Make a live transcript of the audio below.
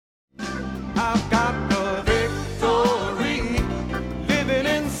I've got the victory living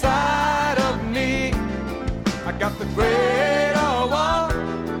inside of me. I got the greater one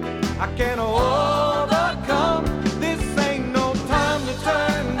I can overcome. This ain't no time to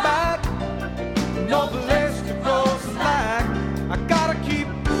turn back, no place to go slack. I gotta keep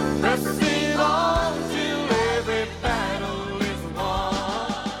pressing on till every battle is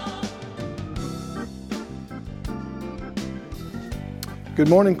won. Good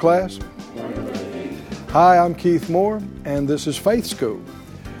morning, class. Hi, I'm Keith Moore, and this is Faith School.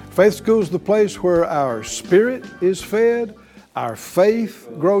 Faith School is the place where our spirit is fed, our faith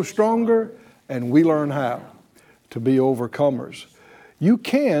grows stronger, and we learn how to be overcomers. You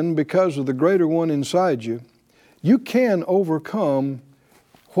can, because of the greater one inside you, you can overcome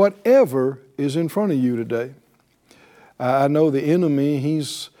whatever is in front of you today. I know the enemy, he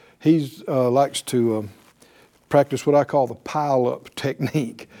likes to practice what I call the pile-up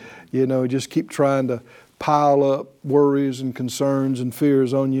technique. You know, just keep trying to pile up worries and concerns and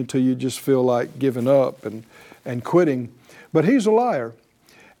fears on you till you just feel like giving up and quitting. But he's a liar.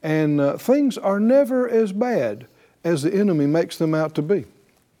 And things are never as bad as the enemy makes them out to be.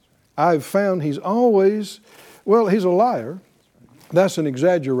 I've found he's always, he's a liar. That's an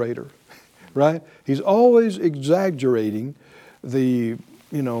exaggerator, right? He's always exaggerating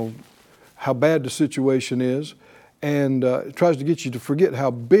how bad the situation is, and tries to get you to forget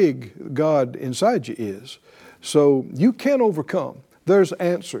how big God inside you is. So you can overcome. There's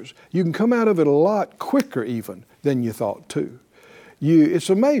answers. You can come out of it a lot quicker even than you thought too.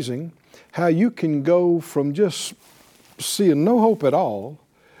 It's amazing how you can go from just seeing no hope at all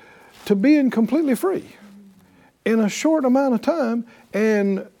to being completely free in a short amount of time,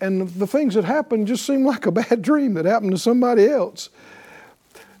 and the things that happen just seem like a bad dream that happened to somebody else.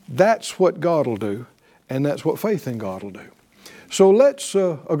 That's what God will do, and that's what faith in God will do. So let's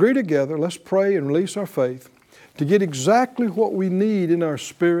agree together, let's pray and release our faith to get exactly what we need in our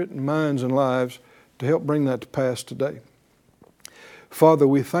spirit and minds and lives to help bring that to pass today. Father,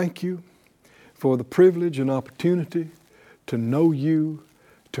 we thank you for the privilege and opportunity to know you,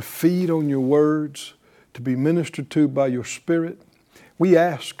 to feed on your words, to be ministered to by your Spirit. We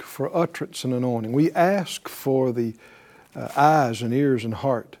ask for utterance and anointing. We ask for the eyes and ears and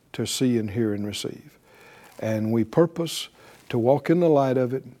heart to see and hear and receive. And we purpose to walk in the light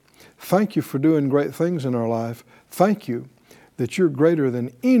of it. Thank you for doing great things in our life. Thank you that you're greater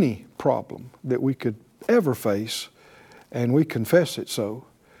than any problem that we could ever face, and we confess it so.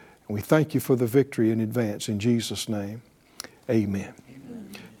 And we thank you for the victory in advance. In Jesus' name, amen. Amen.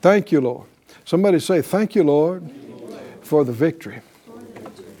 Thank you, Lord. Somebody say, thank you, Lord, for the victory.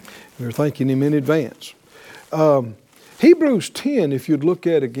 We're thanking Him in advance. Hebrews 10, if you'd look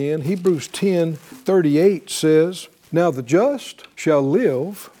at again, Hebrews 10:38 says, now the just shall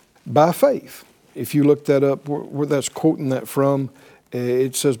live by faith. If you look that up, where that's quoting that from,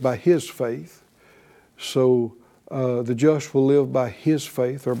 it says by his faith. So the just will live by his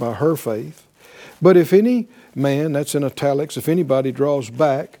faith or by her faith. But if any man, that's in italics, if anybody draws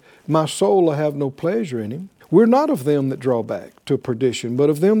back, my soul will have no pleasure in him. We're not of them that draw back to perdition, but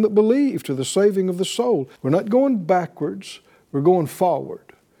of them that believe to the saving of the soul. We're not going backwards, we're going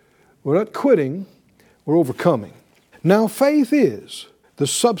forward. We're not quitting, we're overcoming. Now faith is the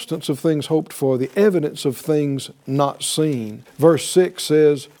substance of things hoped for, the evidence of things not seen. Verse 6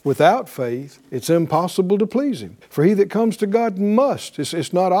 says, without faith, it's impossible to please Him. For he that comes to God must,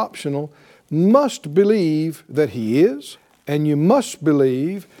 it's not optional, must believe that He is, and you must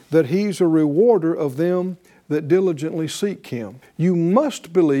believe that He's a rewarder of them that diligently seek Him. You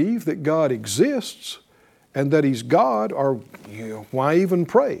must believe that God exists and that He's God, or why even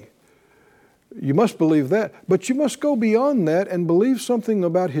pray? You must believe that, but you must go beyond that and believe something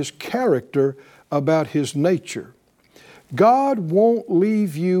about His character, about His nature. God won't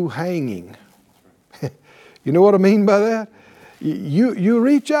leave you hanging. You know what I mean by that? You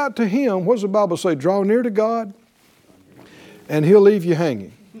reach out to Him. What does the Bible say? Draw near to God and He'll leave you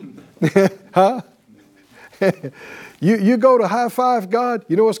hanging. Huh? You go to high five God,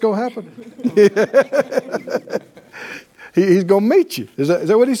 you know what's going to happen? He's going to meet you. Is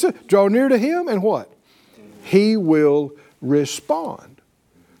that what He said? Draw near to Him and what? He will respond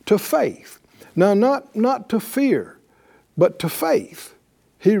to faith. Now, not to fear, but to faith.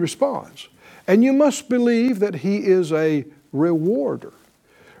 He responds. And you must believe that He is a rewarder.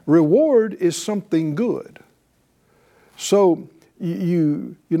 Reward is something good. So,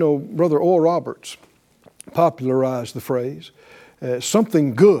 you know, Brother Oral Roberts popularized the phrase,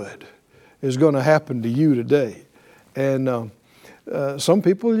 something good is going to happen to you today. And some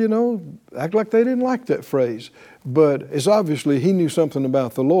people, act like they didn't like that phrase. but it's obviously he knew something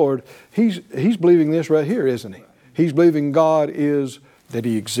about the Lord. He's believing this right here, isn't he? He's believing God is, that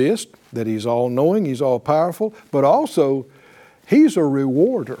He exists, that He's all-knowing, He's all-powerful, but also He's a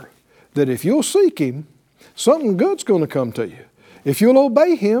rewarder, that if you'll seek Him, something good's going to come to you. If you'll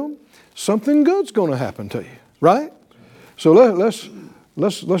obey Him, something good's going to happen to you, right? So let's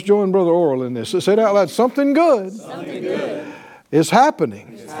join Brother Oral in this. Say it out loud. Something good is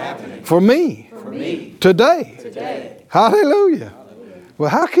happening for me today. Hallelujah. Well,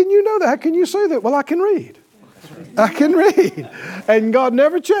 how can you know that? How can you say that? Well, I can read. I can read. And God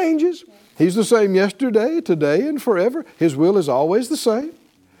never changes. He's the same yesterday, today, and forever. His will is always the same.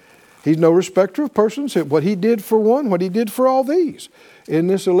 He's no respecter of persons. What He did for one, what He did for all these. In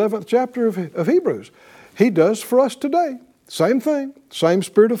this 11th chapter of Hebrews, He does for us today. Same thing, same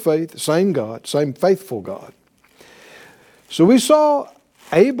spirit of faith, same God, same faithful God. So we saw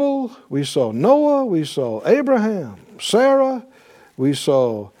Abel, we saw Noah, we saw Abraham, Sarah, we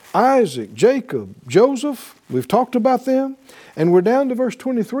saw Isaac, Jacob, Joseph. We've talked about them. And we're down to verse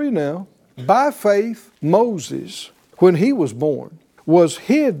 23 now. By faith, Moses, when he was born, was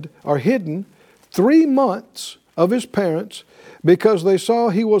hidden 3 months of his parents because they saw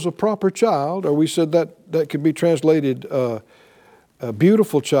he was a proper child, or we said that could be translated a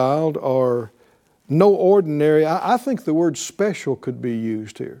beautiful child, or no ordinary. I think the word special could be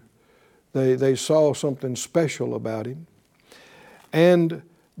used here. They saw something special about him. And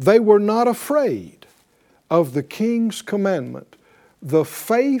they were not afraid of the king's commandment. The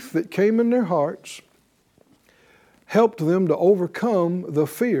faith that came in their hearts helped them to overcome the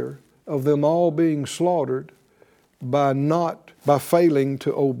fear of them all being slaughtered by failing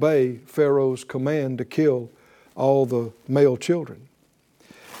to obey Pharaoh's command to kill all the male children.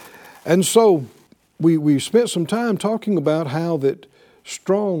 And so we spent some time talking about how that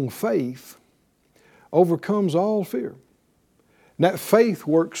strong faith overcomes all fear. And that faith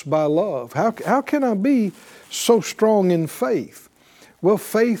works by love. How can I be so strong in faith? Well,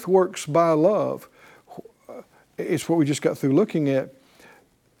 faith works by love. It's what we just got through looking at.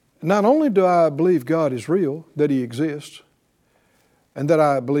 Not only do I believe God is real, that He exists, and that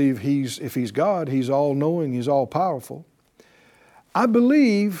I believe if He's God, He's all-knowing, He's all-powerful, I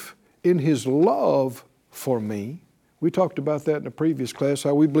believe in His love for me. We talked about that in a previous class,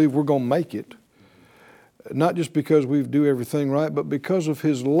 how we believe we're going to make it. Not just because we do everything right, but because of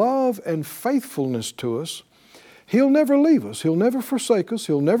His love and faithfulness to us. He'll never leave us. He'll never forsake us.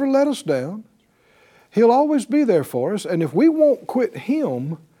 He'll never let us down. He'll always be there for us. And if we won't quit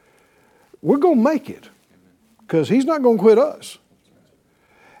Him, we're going to make it, because He's not going to quit us.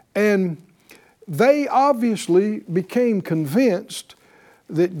 And they obviously became convinced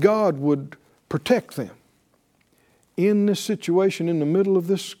that God would protect them in this situation in the middle of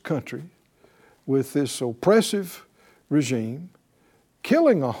this country with this oppressive regime,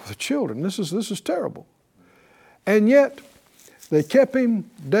 killing all the children. This is terrible. And yet, they kept him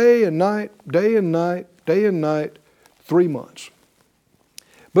day and night, 3 months.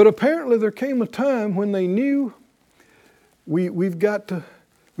 But apparently there came a time when they knew we've got to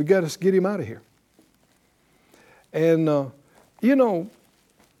get him out of here. And,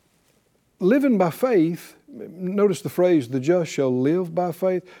 living by faith, notice the phrase, the just shall live by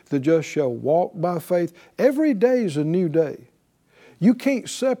faith, the just shall walk by faith. Every day is a new day. You can't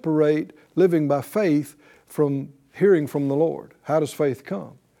separate living by faith from hearing from the Lord. How does faith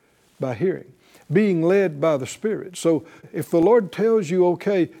come? By hearing. Being led by the Spirit. So if the Lord tells you,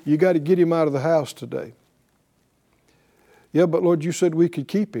 okay, you got to get him out of the house today. Yeah, but Lord, you said we could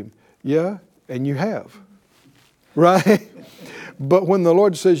keep him. Yeah, and you have. Right? But when the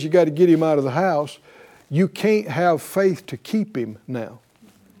Lord says you got to get him out of the house, you can't have faith to keep him now.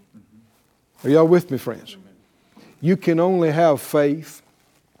 Are y'all with me, friends? You can only have faith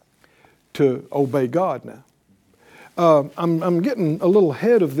to obey God now. I'm getting a little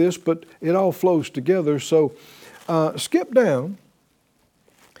ahead of this, but it all flows together. So skip down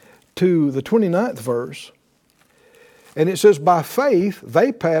to the 29th verse. And it says, by faith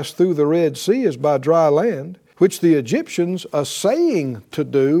they passed through the Red Sea as by dry land, which the Egyptians, essaying to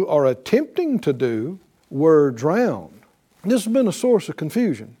do or attempting to do, were drowned. This has been a source of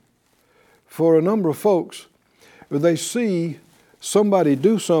confusion for a number of folks. They see somebody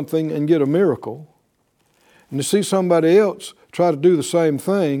do something and get a miracle, and to see somebody else try to do the same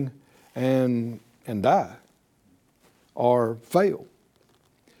thing and die or fail.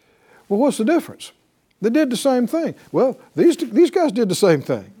 Well, what's the difference? They did the same thing. Well, these guys did the same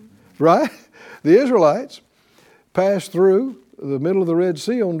thing, right? The Israelites passed through the middle of the Red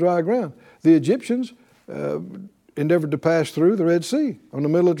Sea on dry ground. The Egyptians endeavored to pass through the Red Sea on the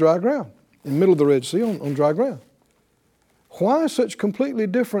middle of dry ground, in the middle of the Red Sea on dry ground. Why such completely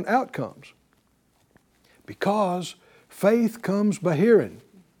different outcomes? Because faith comes by hearing,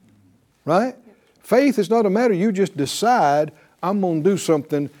 right? Faith is not a matter you just decide, I'm going to do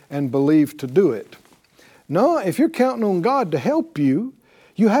something and believe to do it. No, if you're counting on God to help you,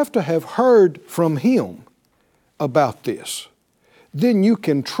 you have to have heard from Him about this. Then you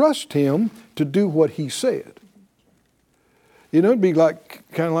can trust Him to do what He said. You know, it'd be like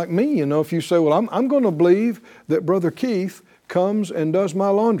kind of like me, you know, if you say, well, I'm going to believe that Brother Keith comes and does my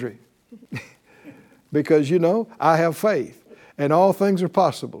laundry. Because, you know, I have faith and all things are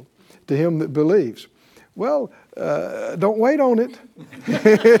possible to him that believes. Well, don't wait on it.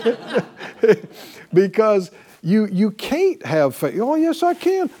 Because you can't have faith. Oh, yes, I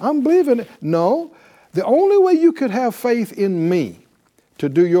can. I'm believing it. No, the only way you could have faith in me to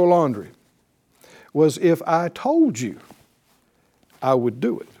do your laundry was if I told you I would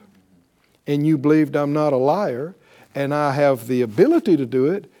do it. And you believed I'm not a liar and I have the ability to do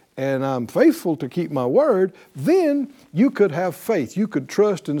it and I'm faithful to keep my word, then you could have faith. You could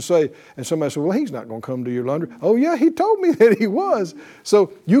trust and say, and somebody said, well, he's not going to come to your laundry. Oh, yeah, he told me that he was.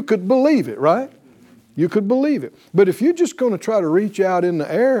 So you could believe it, right? You could believe it. But if you're just going to try to reach out in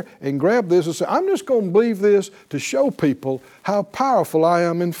the air and grab this and say, I'm just going to believe this to show people how powerful I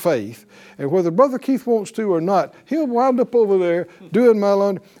am in faith, and whether Brother Keith wants to or not, he'll wind up over there doing my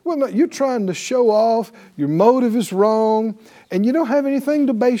laundry. Well, no, you're trying to show off. Your motive is wrong, and you don't have anything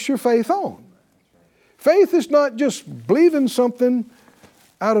to base your faith on. Faith is not just believing something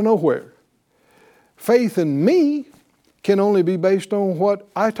out of nowhere. Faith in me can only be based on what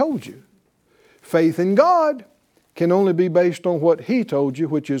I told you. Faith in God can only be based on what He told you,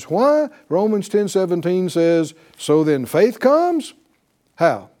 which is why Romans 10:17 says, so then faith comes,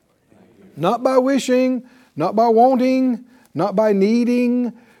 how? Not by wishing, not by wanting, not by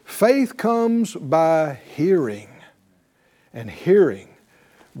needing. Faith comes by hearing, and hearing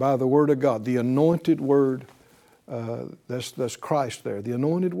by the Word of God, the anointed Word. That's Christ there, the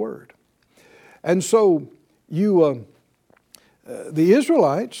anointed Word. And so the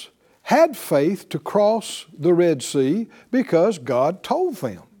Israelites had faith to cross the Red Sea because God told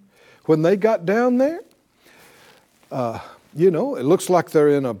them. When they got down there, it looks like they're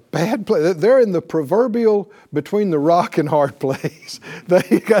in a bad place. They're in the proverbial between the rock and hard place.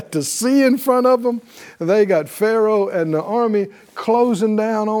 They got the sea in front of them. They got Pharaoh and the army closing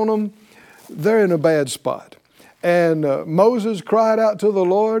down on them. They're in a bad spot. And Moses cried out to the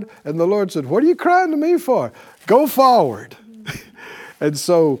Lord, and the Lord said, what are you crying to me for? Go forward. And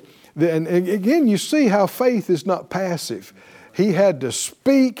so, and again, you see how faith is not passive. He had to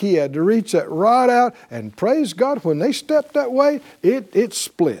speak. He had to reach that rod out. And praise God, when they stepped that way, it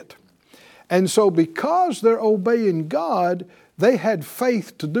split. And so because they're obeying God, they had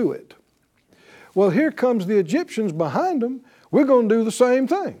faith to do it. Well, here comes the Egyptians behind them. We're going to do the same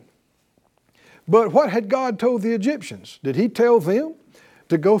thing. But what had God told the Egyptians? Did He tell them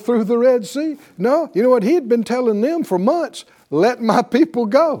to go through the Red Sea? No. You know what? He had been telling them for months, let my people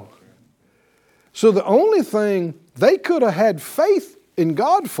go. So the only thing they could have had faith in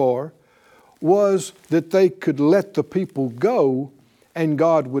God for was that they could let the people go and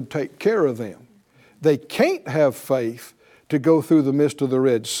God would take care of them. They can't have faith to go through the midst of the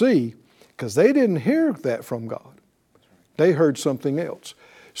Red Sea because they didn't hear that from God. They heard something else.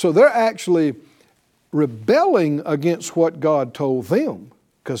 So they're actually rebelling against what God told them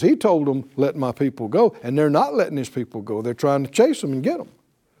because He told them, let my people go. And they're not letting His people go. They're trying to chase them and get them.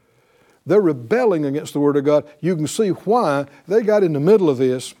 They're rebelling against the Word of God. You can see why they got in the middle of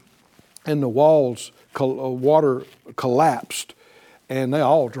this and the walls, water collapsed and they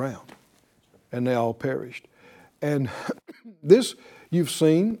all drowned and they all perished. And this you've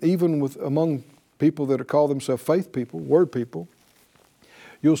seen even among people that call themselves faith people, Word people.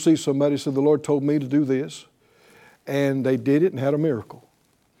 You'll see somebody say, the Lord told me to do this, and they did it and had a miracle.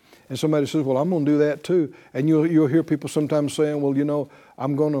 And somebody says, well, I'm going to do that too. And you'll hear people sometimes saying, well,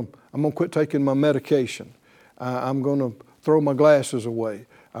 I'm going to quit taking my medication. I'm going to throw my glasses away.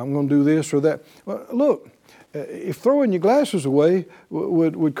 I'm going to do this or that. Well, look, if throwing your glasses away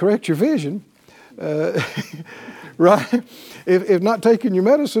would correct your vision, right? If not taking your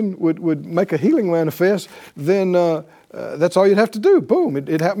medicine would make a healing manifest, then that's all you'd have to do. Boom,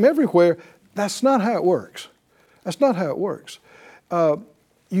 it happened everywhere. That's not how it works. That's not how it works.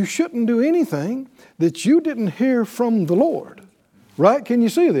 You shouldn't do anything that you didn't hear from the Lord. Right? Can you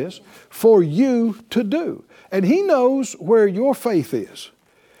see this? For you to do. And He knows where your faith is.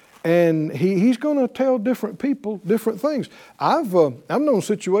 And He's going to tell different people different things. I've known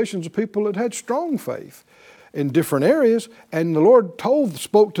situations of people that had strong faith in different areas, and the Lord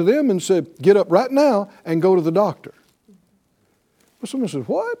spoke to them and said, get up right now and go to the doctor. Well, someone says,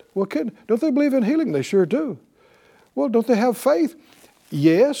 what? Well, don't they believe in healing? They sure do. Well, don't they have faith?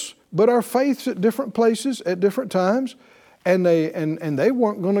 Yes, but our faith's at different places at different times, and they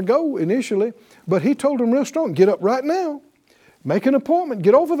weren't going to go initially. But he told them real strong, get up right now, make an appointment,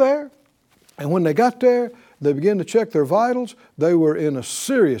 get over there. And when they got there, they began to check their vitals. They were in a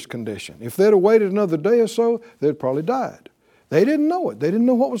serious condition. If they'd have waited another day or so, they'd probably died. They didn't know it. They didn't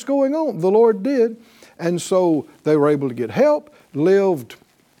know what was going on. The Lord did. And so they were able to get help, lived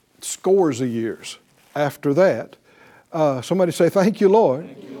scores of years after that. Somebody say, thank you, Lord.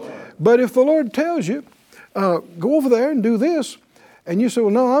 Thank you, Lord. But if the Lord tells you, go over there and do this, and you say, well,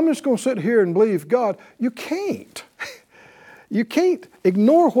 no, I'm just going to sit here and believe God, you can't. You can't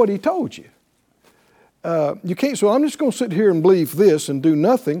ignore what He told you. You can't, so I'm just going to sit here and believe this and do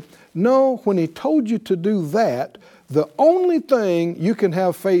nothing. No, when He told you to do that, the only thing you can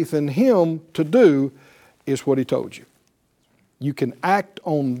have faith in Him to do is what He told you. You can act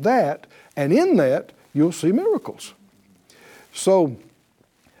on that, and in that, you'll see miracles. So,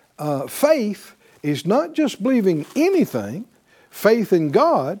 faith is not just believing anything. Faith in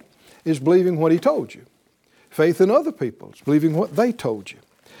God is believing what He told you. Faith in other people is believing what they told you.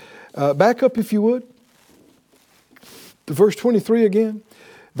 Back up, if you would, to verse 23 again.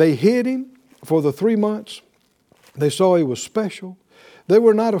 They hid Him for the 3 months. They saw He was special. They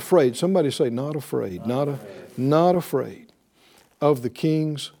were not afraid. Somebody say, not afraid. Not afraid of the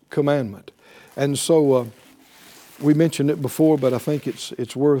King's commandment. And so we mentioned it before, but I think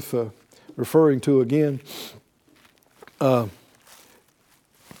it's worth referring to again.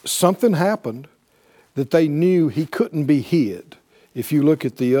 Something happened that they knew He couldn't be hid. If you look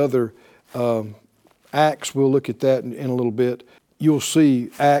at the other Acts, we'll look at that in a little bit. You'll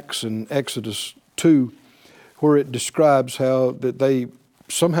see Acts and Exodus 2, where it describes how that they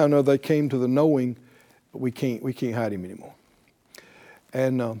somehow know they came to the knowing we can't hide Him anymore.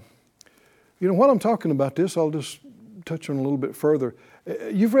 And while I'm talking about this, I'll just touch on a little bit further.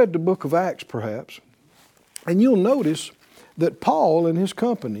 You've read the book of Acts, perhaps, and you'll notice that Paul and his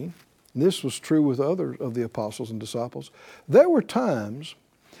company, and this was true with other of the apostles and disciples, there were times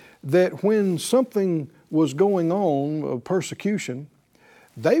that when something was going on, of persecution,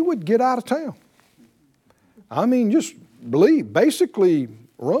 they would get out of town. I mean, just basically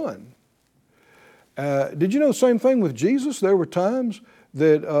run. Did you know the same thing with Jesus? There were times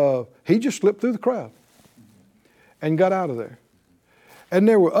that He just slipped through the crowd and got out of there. And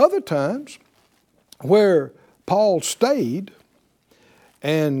there were other times where Paul stayed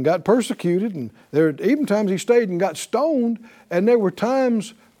and got persecuted, and there were even times he stayed and got stoned, and there were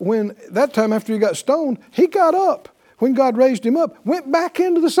times when, that time after he got stoned, he got up, when God raised him up, went back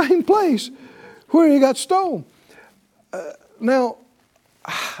into the same place where he got stoned. Now,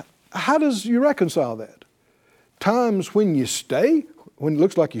 how does you reconcile that? Times when you stay, when it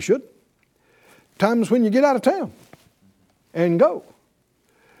looks like you should. Times when you get out of town and go.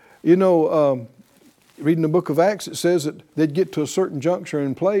 Reading the book of Acts, it says that they'd get to a certain juncture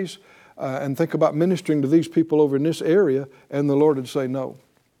in place and think about ministering to these people over in this area, and the Lord would say, no.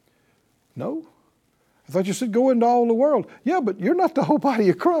 No? I thought you said go into all the world. Yeah, but you're not the whole body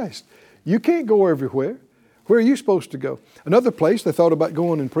of Christ. You can't go everywhere. Where are you supposed to go? Another place they thought about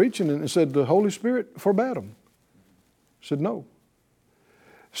going and preaching, and it said the Holy Spirit forbade them. Said no.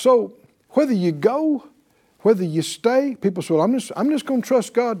 So whether you go, whether you stay, people say, well, I'm just going to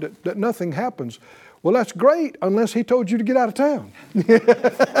trust God that nothing happens. Well, that's great unless He told you to get out of town.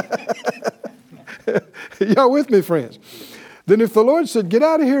 Y'all with me, friends? Then if the Lord said, get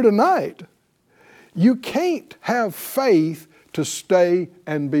out of here tonight, you can't have faith to stay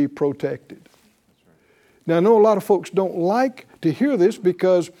and be protected. Now, I know a lot of folks don't like to hear this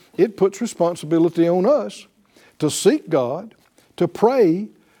because it puts responsibility on us to seek God, to pray,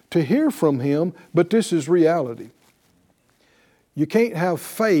 to hear from Him, but this is reality. You can't have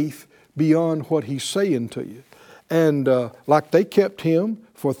faith beyond what He's saying to you. And like they kept Him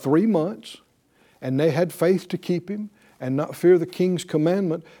for 3 months, and they had faith to keep Him and not fear the King's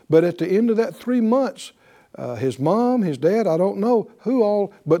commandment. But at the end of that 3 months, his mom, his dad, I don't know who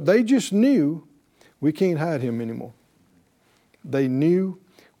all, but they just knew we can't hide Him anymore. They knew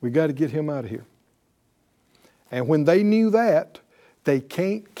we got to get Him out of here. And when they knew that, they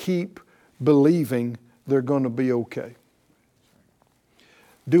can't keep believing they're going to be okay.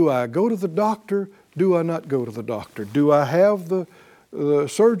 Do I go to the doctor? Do I not go to the doctor? Do I have the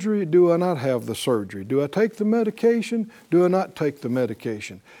surgery? Do I not have the surgery? Do I take the medication? Do I not take the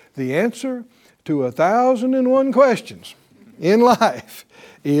medication? The answer to 1,001 questions in life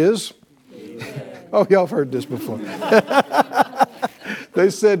is, oh, y'all have heard this before.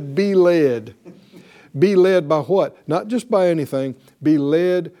 They said, be led. Be led by what? Not just by anything, Be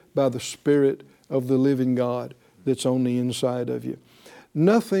led by the Spirit of the living God that's on the inside of you.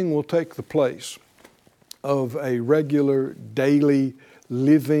 Nothing will take the place of a regular, daily,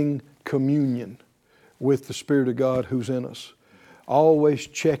 living communion with the Spirit of God who's in us. Always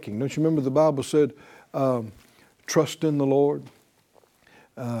checking. Don't you remember the Bible said, trust in the Lord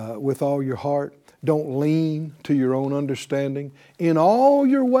with all your heart. Don't lean to your own understanding. In all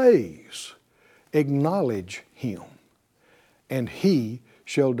your ways, acknowledge Him, and He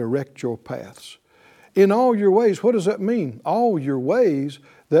shall direct your paths. In all your ways, what does that mean? All your ways,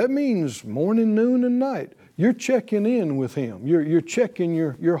 that means morning, noon, and night. You're checking in with Him. You're checking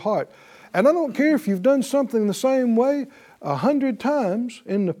your heart. And I don't care if you've done something the same way 100 times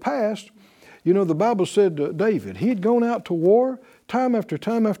in the past. You know, the Bible said David, he'd gone out to war time after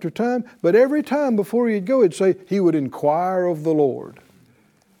time after time, but every time before he'd go, he'd say he would inquire of the Lord.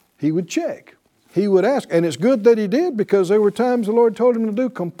 He would check. He would ask. And it's good that he did, because there were times the Lord told him to do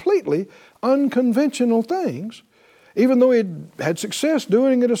completely unconventional things, even though he'd had success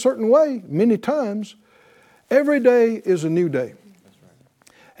doing it a certain way many times. Every day is a new day.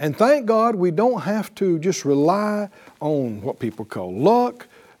 And thank God we don't have to just rely on what people call luck.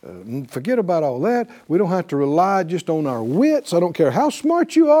 Forget about all that. We don't have to rely just on our wits. I don't care how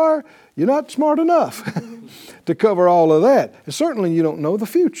smart you are, you're not smart enough to cover all of that. And certainly you don't know the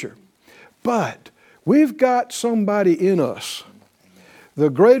future. But we've got somebody in us,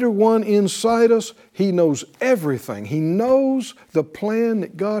 the greater one inside us. He knows everything. He knows the plan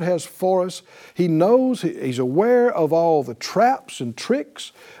that God has for us. He knows, He's aware of all the traps and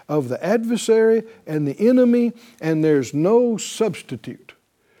tricks of the adversary and the enemy, and there's no substitute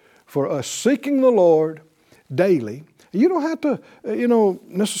for us seeking the Lord daily. You don't have to,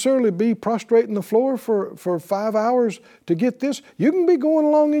 necessarily be prostrating the floor for 5 hours to get this. You can be going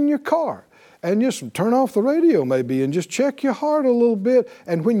along in your car and just turn off the radio maybe and just check your heart a little bit.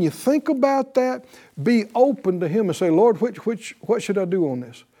 And when you think about that, be open to Him and say, Lord, what should I do on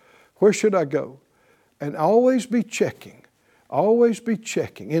this? Where should I go? And always be checking. Always be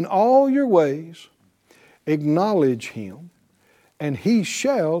checking. In all your ways, acknowledge Him, and He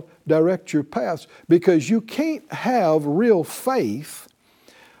shall direct your paths, because you can't have real faith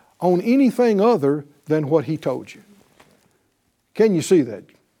on anything other than what He told you. Can you see that,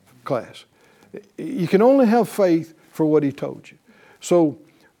 class? You can only have faith for what He told you. So,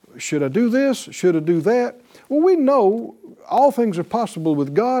 should I do this? Should I do that? Well, we know all things are possible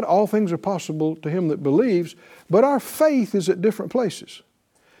with God. All things are possible to him that believes. But our faith is at different places.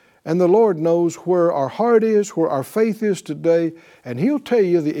 And the Lord knows where our heart is, where our faith is today, and He'll tell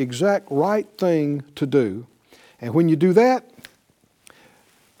you the exact right thing to do. And when you do that,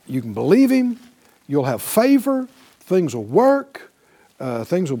 you can believe Him, you'll have favor, things will work,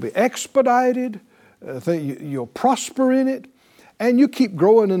 things will be expedited, you'll prosper in it, and you keep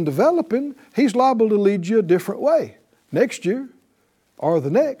growing and developing. He's liable to lead you a different way next year or the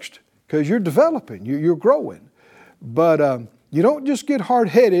next, because you're developing, you're growing. But you don't just get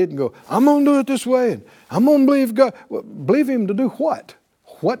hard-headed and go, I'm going to do it this way, and I'm going to believe God. Well, believe Him to do what?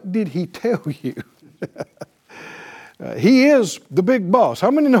 What did He tell you? He is the big boss.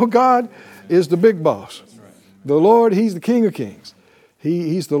 How many know God is the big boss? The Lord, He's the King of Kings.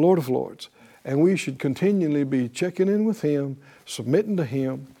 He's the Lord of Lords. And we should continually be checking in with Him, submitting to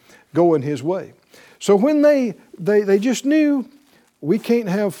Him, going His way. So when they just knew, we can't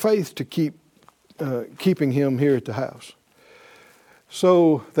have faith to keeping Him here at the house.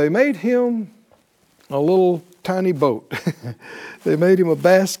 So they made Him a little tiny boat. They made Him a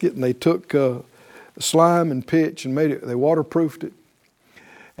basket, and they took slime and pitch and they waterproofed it.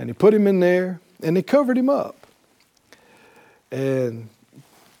 And they put Him in there, and they covered Him up and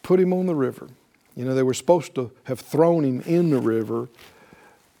put Him on the river. You know, they were supposed to have thrown Him in the river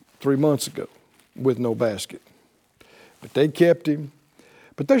 3 months ago with no basket. But they kept Him.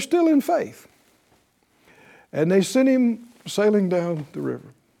 But they're still in faith. And they sent Him sailing down the river.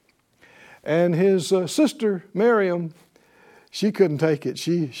 And his sister, Miriam, she couldn't take it.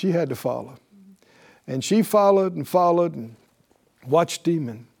 She had to follow. And she followed and watched Him.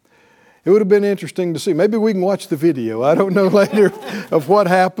 And it would have been interesting to see. Maybe we can watch the video. I don't know later of what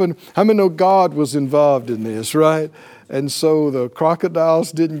happened. How many know God was involved in this, right? And so the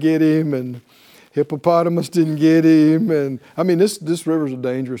crocodiles didn't get Him, and hippopotamus didn't get Him. And I mean, this river's a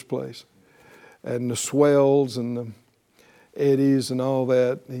dangerous place. And the swells and the eddies and all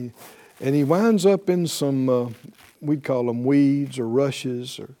that. And he winds up in some, we'd call them weeds or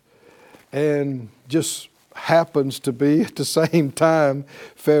rushes, and just happens to be at the same time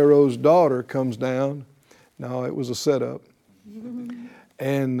Pharaoh's daughter comes down. No, it was a setup.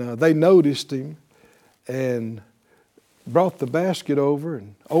 And they noticed him, and brought the basket over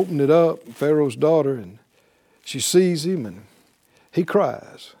and opened it up, Pharaoh's daughter, and she sees him and he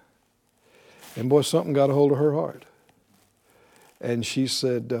cries. And boy, something got a hold of her heart. And she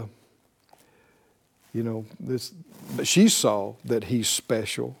said, but she saw that he's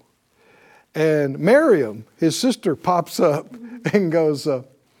special. And Miriam, his sister, pops up and goes,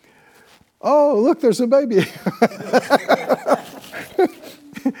 oh, look, there's a baby.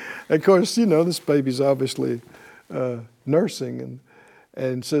 Of course, this baby's obviously nursing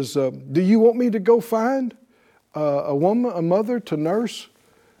and says, do you want me to go find a mother to nurse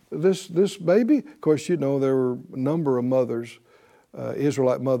this baby? Of course, there were a number of mothers,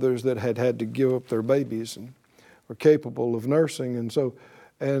 Israelite mothers, that had to give up their babies and were capable of nursing. And so,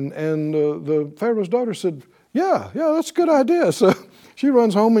 and the Pharaoh's daughter said, yeah, that's a good idea. So she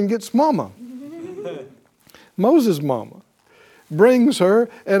runs home and gets Mama, Moses' mama, brings her,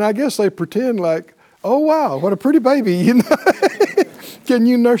 and I guess they pretend like, oh, wow, what a pretty baby, Can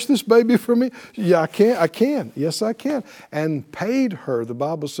you nurse this baby for me? Yeah, I can. Yes, I can. And paid her, the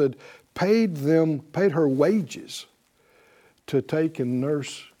Bible said, paid her wages to take and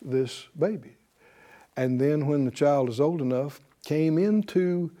nurse this baby. And then when the child is old enough, came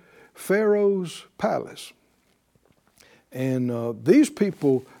into Pharaoh's palace. And these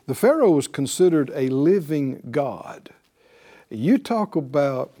people, the Pharaoh was considered a living god. You talk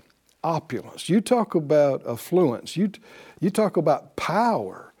about opulence. You talk about affluence. You talk about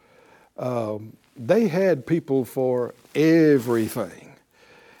power. They had people for everything.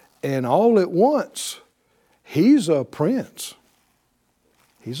 And all at once, he's a prince.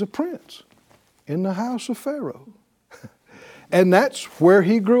 He's a prince in the house of Pharaoh. And that's where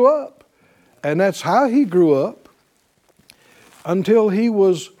he grew up. And that's how he grew up until he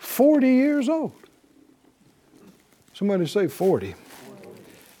was 40 years old. Somebody say 40.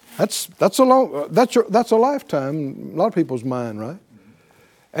 That's a lifetime in a lot of people's mind, right?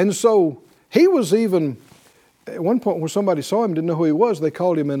 And so he was even, at one point when somebody saw him, didn't know who he was, they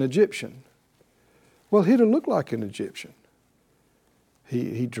called him an Egyptian. Well, he didn't look like an Egyptian.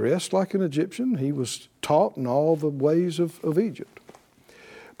 He dressed like an Egyptian. He was taught in all the ways of Egypt.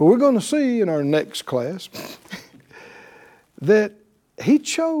 But we're going to see in our next class that he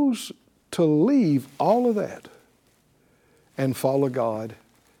chose to leave all of that and follow God.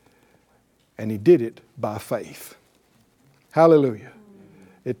 And he did it by faith. Hallelujah.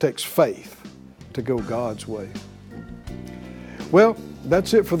 It takes faith to go God's way. Well,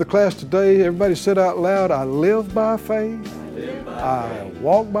 that's it for the class today. Everybody said out loud, I live by faith. I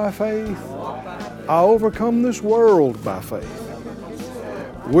walk by faith. I overcome this world by faith.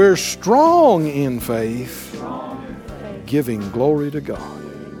 We're strong in faith, giving glory to God.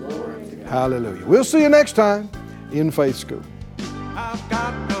 Hallelujah. We'll see you next time in Faith School. I've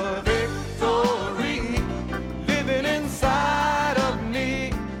got the victory living inside of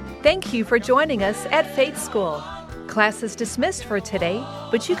me. Thank you for joining us at Faith School. Class is dismissed for today,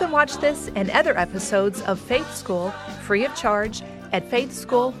 but you can watch this and other episodes of Faith School free of charge at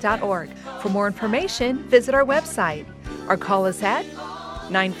faithschool.org. For more information, visit our website or call us at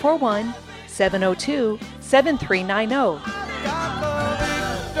 941-702-7390.